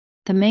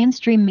The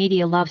mainstream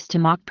media loves to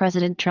mock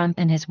President Trump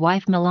and his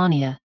wife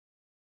Melania.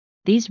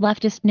 These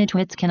leftist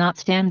nitwits cannot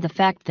stand the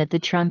fact that the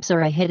Trumps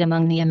are a hit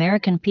among the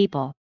American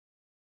people.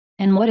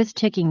 And what is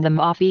ticking them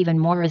off even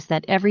more is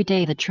that every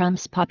day the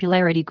Trumps'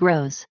 popularity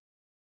grows.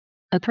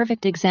 A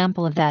perfect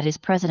example of that is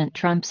President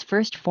Trump's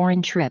first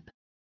foreign trip.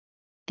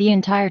 The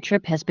entire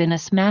trip has been a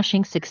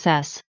smashing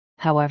success.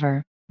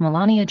 However,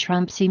 Melania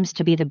Trump seems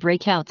to be the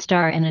breakout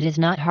star, and it is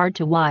not hard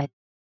to why.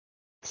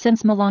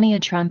 Since Melania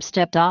Trump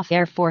stepped off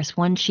Air Force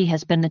One, she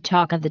has been the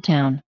talk of the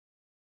town.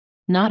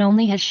 Not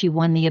only has she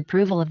won the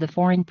approval of the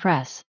foreign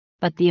press,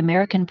 but the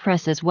American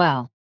press as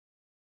well.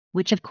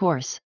 Which of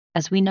course,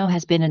 as we know,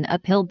 has been an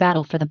uphill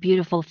battle for the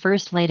beautiful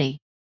First Lady.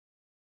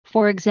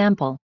 For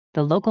example,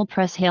 the local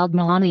press hailed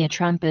Melania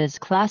Trump as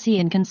classy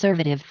and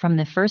conservative from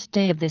the first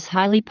day of this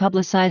highly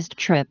publicized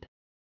trip.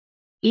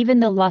 Even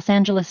the Los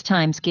Angeles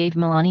Times gave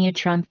Melania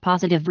Trump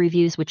positive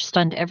reviews, which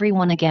stunned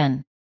everyone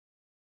again.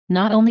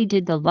 Not only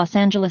did the Los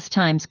Angeles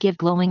Times give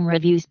glowing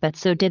reviews, but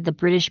so did the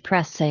British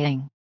press,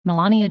 saying,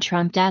 "Melania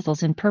Trump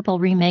dazzles in purple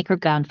Reem Acra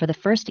gown for the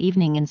first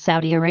evening in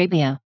Saudi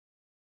Arabia."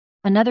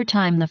 Another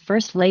time the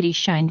First Lady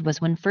shined was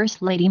when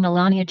First Lady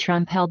Melania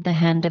Trump held the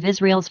hand of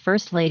Israel's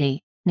First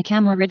Lady,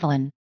 Nechama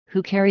Rivlin,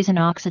 who carries an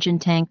oxygen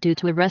tank due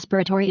to a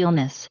respiratory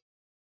illness.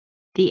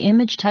 The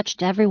image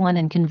touched everyone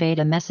and conveyed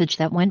a message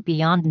that went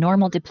beyond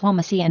normal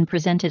diplomacy and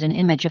presented an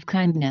image of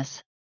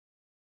kindness.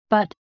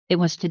 But it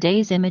was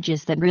today's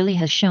images that really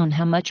has shown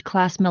how much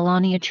class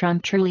Melania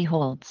Trump truly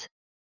holds.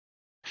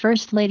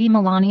 First Lady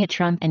Melania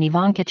Trump and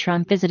Ivanka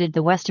Trump visited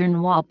the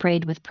Western Wall,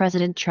 prayed with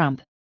President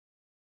Trump.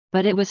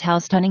 But it was how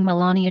stunning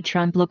Melania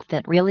Trump looked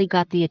that really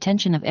got the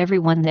attention of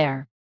everyone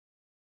there.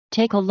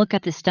 Take a look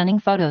at the stunning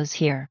photos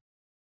here.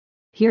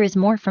 Here is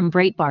more from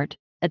Breitbart.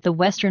 At the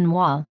Western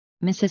Wall,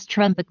 Mrs.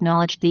 Trump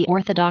acknowledged the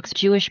Orthodox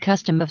Jewish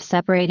custom of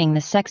separating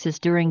the sexes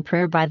during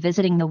prayer by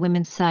visiting the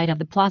women's side of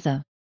the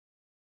plaza.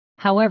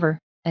 However,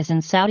 as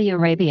in Saudi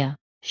Arabia,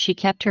 she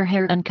kept her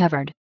hair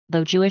uncovered,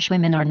 though Jewish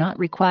women are not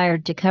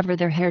required to cover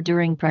their hair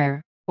during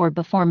prayer, or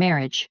before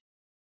marriage.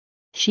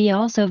 She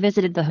also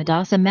visited the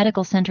Hadassah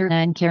Medical Center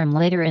in Kerem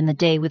later in the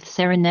day with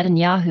Sarah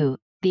Netanyahu,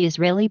 the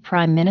Israeli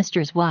Prime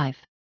Minister's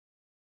wife.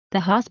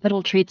 The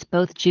hospital treats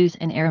both Jews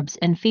and Arabs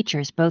and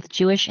features both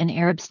Jewish and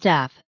Arab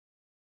staff.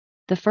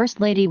 The First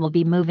Lady will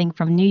be moving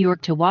from New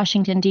York to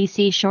Washington,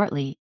 D.C.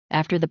 shortly,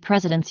 after the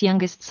president's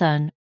youngest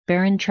son,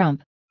 Barron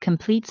Trump,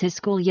 completes his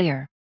school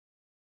year.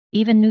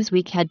 Even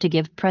Newsweek had to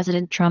give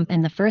President Trump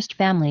and the First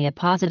Family a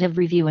positive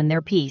review in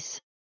their piece.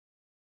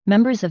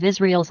 Members of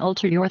Israel's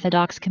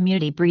ultra-Orthodox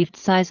community breathed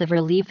sighs of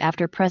relief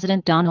after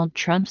President Donald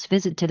Trump's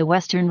visit to the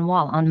Western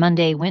Wall on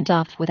Monday went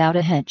off without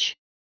a hitch.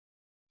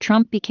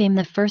 Trump became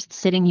the first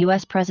sitting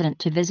U.S. president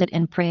to visit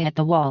and pray at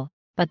the wall,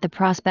 but the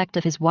prospect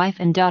of his wife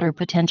and daughter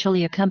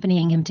potentially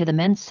accompanying him to the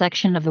men's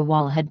section of the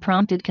wall had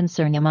prompted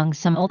concern among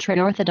some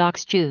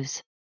ultra-Orthodox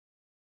Jews.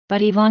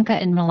 But Ivanka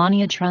and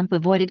Melania Trump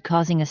avoided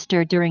causing a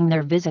stir during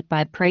their visit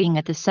by praying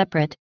at the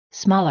separate,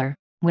 smaller,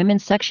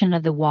 women's section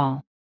of the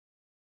wall.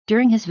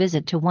 During his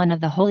visit to one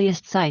of the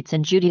holiest sites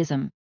in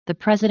Judaism, the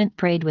president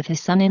prayed with his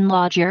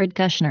son-in-law Jared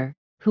Kushner,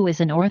 who is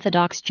an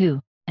Orthodox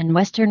Jew, and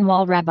Western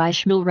Wall Rabbi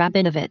Shmuel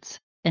Rabinovitz,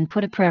 and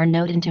put a prayer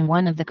note into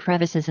one of the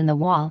crevices in the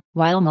wall,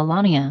 while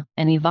Melania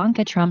and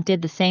Ivanka Trump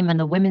did the same in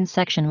the women's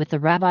section with the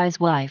rabbi's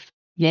wife,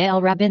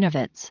 Yael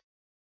Rabinovitz.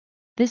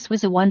 This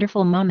was a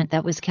wonderful moment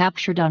that was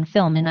captured on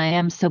film, and I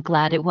am so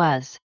glad it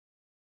was.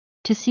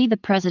 To see the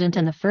president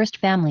and the First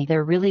Family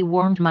there really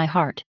warmed my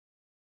heart.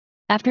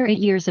 After 8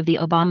 years of the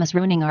Obamas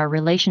ruining our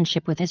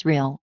relationship with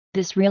Israel,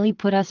 this really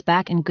put us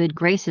back in good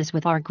graces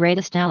with our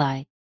greatest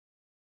ally.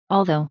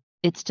 Although,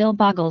 it still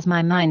boggles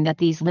my mind that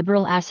these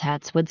liberal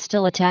asshats would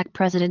still attack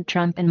President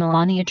Trump and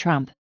Melania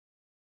Trump.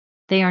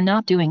 They are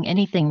not doing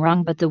anything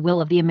wrong but the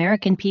will of the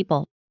American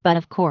people, but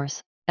of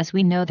course, as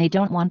we know, they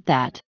don't want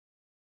that.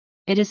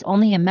 It is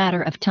only a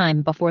matter of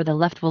time before the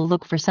left will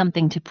look for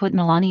something to put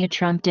Melania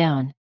Trump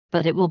down,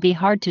 but it will be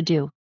hard to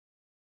do.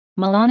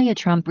 Melania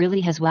Trump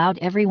really has wowed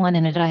everyone,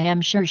 and I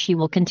am sure she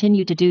will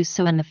continue to do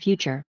so in the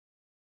future.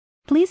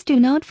 Please do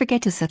not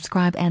forget to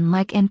subscribe and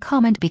like and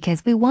comment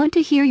because we want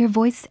to hear your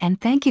voice, and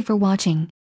thank you for watching.